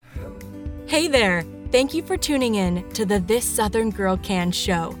Hey there! Thank you for tuning in to the This Southern Girl Can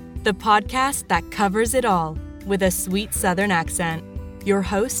show, the podcast that covers it all with a sweet Southern accent. Your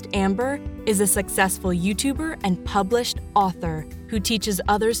host, Amber, is a successful YouTuber and published author who teaches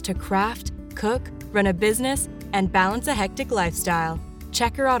others to craft, cook, run a business, and balance a hectic lifestyle.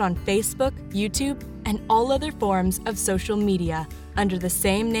 Check her out on Facebook, YouTube, and all other forms of social media under the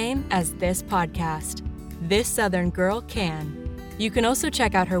same name as this podcast, This Southern Girl Can. You can also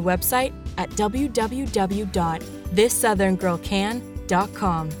check out her website at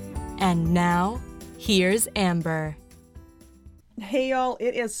www.thissoutherngirlcan.com. And now, here's Amber. Hey y'all,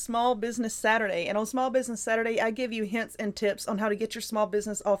 it is Small Business Saturday, and on Small Business Saturday, I give you hints and tips on how to get your small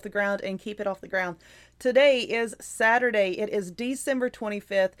business off the ground and keep it off the ground. Today is Saturday. It is December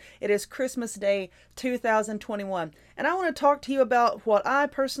 25th. It is Christmas Day 2021, and I want to talk to you about what I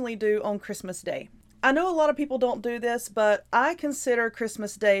personally do on Christmas Day. I know a lot of people don't do this, but I consider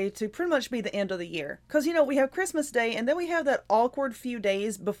Christmas Day to pretty much be the end of the year. Because, we have Christmas Day and then we have that awkward few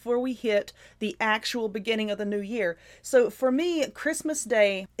days before we hit the actual beginning of the new year. So for me, Christmas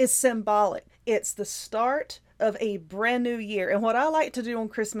Day is symbolic. It's the start of a brand new year. And what I like to do on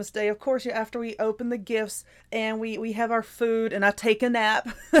Christmas Day, of course, after we open the gifts and we have our food and I take a nap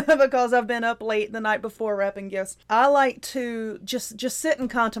because I've been up late the night before wrapping gifts, I like to just sit and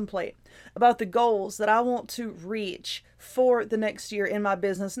contemplate about the goals that I want to reach for the next year in my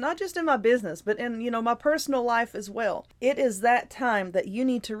business, not just in my business, but in, my personal life as well. It is that time that you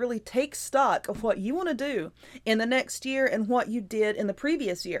need to really take stock of what you want to do in the next year and what you did in the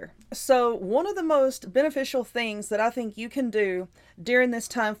previous year. So one of the most beneficial things that I think you can do during this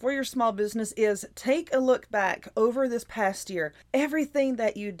time for your small business is take a look back over this past year. Everything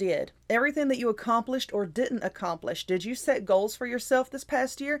that you did, everything that you accomplished or didn't accomplish. Did you set goals for yourself this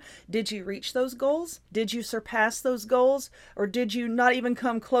past year? Did you reach those goals? Did you surpass those goals? Or did you not even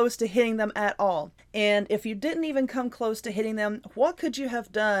come close to hitting them at all? And if you didn't even come close to hitting them, what could you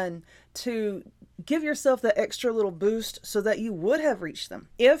have done to give yourself that extra little boost so that you would have reached them?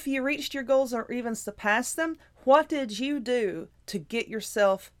 If you reached your goals or even surpassed them, what did you do to get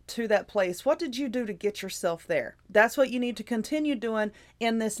yourself to that place? What did you do to get yourself there? That's what you need to continue doing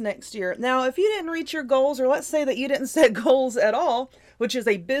in this next year. Now, if you didn't reach your goals, or let's say that you didn't set goals at all, which is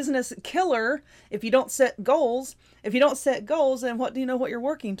a business killer if you don't set goals. If you don't set goals, then what do you know what you're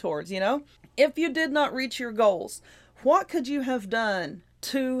working towards, If you did not reach your goals, what could you have done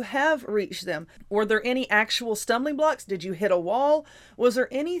to have reached them? Were there any actual stumbling blocks? Did you hit a wall? Was there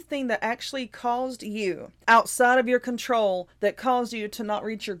anything that actually caused you outside of your control that caused you to not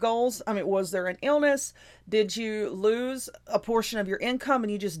reach your goals? Was there an illness? Did you lose a portion of your income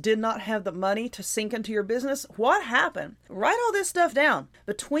and you just did not have the money to sink into your business? What happened? Write all this stuff down.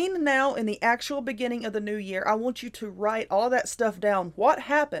 Between now and the actual beginning of the new year, I want you to write all that stuff down. What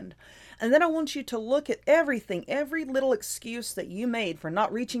happened? And then I want you to look at everything, every little excuse that you made for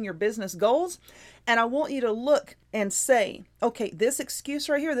not reaching your business goals. And I want you to look and say, okay, this excuse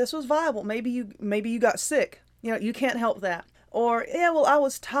right here, this was viable. Maybe you got sick. You can't help that. Or, I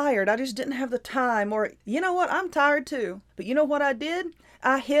was tired. I just didn't have the time. Or, you know what? I'm tired too. But you know what I did?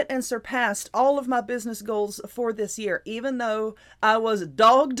 I hit and surpassed all of my business goals for this year, even though I was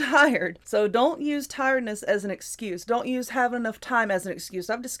dog tired. So don't use tiredness as an excuse. Don't use having enough time as an excuse.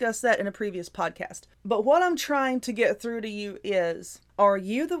 I've discussed that in a previous podcast. But what I'm trying to get through to you is, are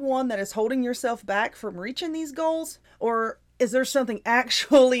you the one that is holding yourself back from reaching these goals? Or is there something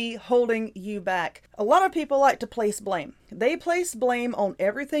actually holding you back? A lot of people like to place blame. They place blame on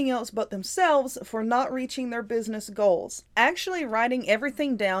everything else but themselves for not reaching their business goals. Actually writing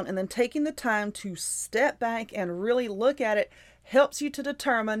everything down and then taking the time to step back and really look at it helps you to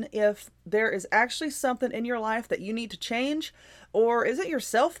determine if there is actually something in your life that you need to change, or is it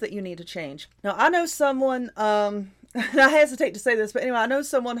yourself that you need to change? Now, I know someone, I hesitate to say this, but anyway, I know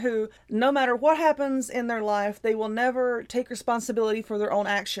someone who, no matter what happens in their life, they will never take responsibility for their own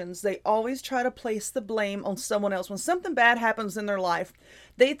actions. They always try to place the blame on someone else. When something bad happens in their life,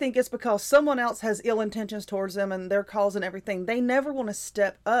 they think it's because someone else has ill intentions towards them and they're causing everything. They never want to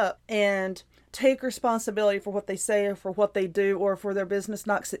step up and take responsibility for what they say or for what they do or for their business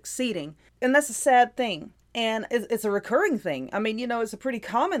not succeeding. And that's a sad thing. And it's a recurring thing. It's a pretty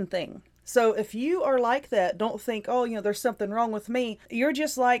common thing. So if you are like that, don't think, there's something wrong with me. You're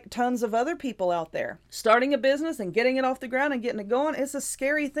just like tons of other people out there. Starting a business and getting it off the ground and getting it going, it's a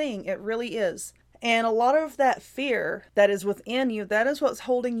scary thing. It really is. And a lot of that fear that is within you, that is what's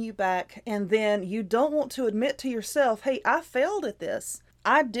holding you back. And then you don't want to admit to yourself, hey, I failed at this.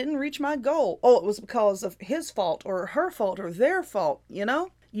 I didn't reach my goal. Oh, it was because of his fault or her fault or their fault,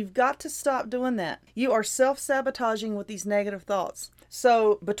 You've got to stop doing that. You are self-sabotaging with these negative thoughts.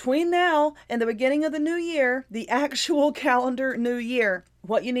 So between now and the beginning of the new year, the actual calendar new year,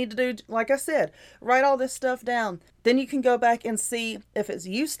 what you need to do, like I said, write all this stuff down. Then you can go back and see if it's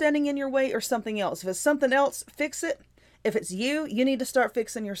you standing in your way or something else. If it's something else, fix it. If it's you need to start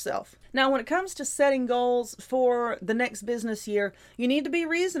fixing yourself. Now, when it comes to setting goals for the next business year, you need to be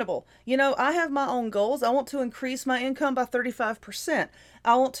reasonable. I have my own goals. I want to increase my income by 35%.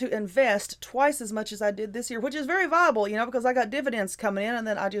 I want to invest twice as much as I did this year, which is very viable, because I got dividends coming in and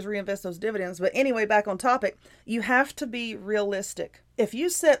then I just reinvest those dividends. But anyway, back on topic, you have to be realistic. If you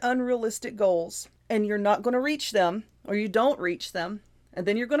set unrealistic goals and you're not going to reach them, or you don't reach them, and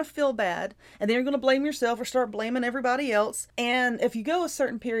then you're going to feel bad, and then you're going to blame yourself or start blaming everybody else. And if you go a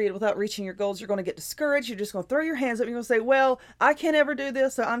certain period without reaching your goals, you're going to get discouraged. You're just going to throw your hands up. You're going to say, well, I can't ever do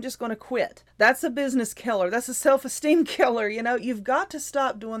this, so I'm just going to quit. That's a business killer. That's a self-esteem killer. You've got to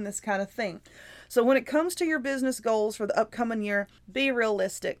stop doing this kind of thing. So when it comes to your business goals for the upcoming year, be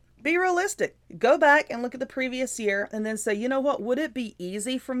realistic. Be realistic. Go back and look at the previous year and then say, what, would it be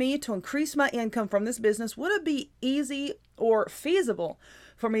easy for me to increase my income from this business? Would it be easy or feasible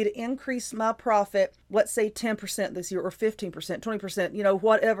for me to increase my profit, let's say 10% this year or 15%, 20%,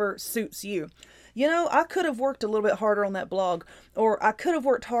 whatever suits you? I could have worked a little bit harder on that blog, or I could have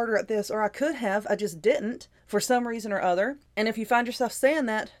worked harder at this, or I just didn't for some reason or other. And if you find yourself saying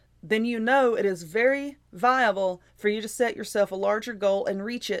that, then it is very viable for you to set yourself a larger goal and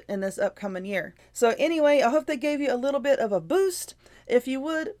reach it in this upcoming year. So anyway, I hope they gave you a little bit of a boost. If you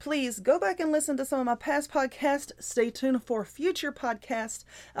would, please go back and listen to some of my past podcasts. Stay tuned for future podcasts.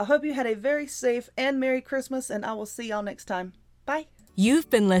 I hope you had a very safe and Merry Christmas, and I will see y'all next time. Bye.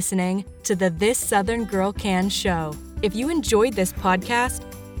 You've been listening to the This Southern Girl Can show. If you enjoyed this podcast,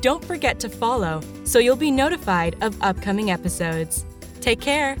 don't forget to follow so you'll be notified of upcoming episodes. Take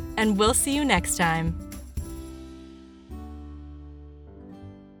care, and we'll see you next time.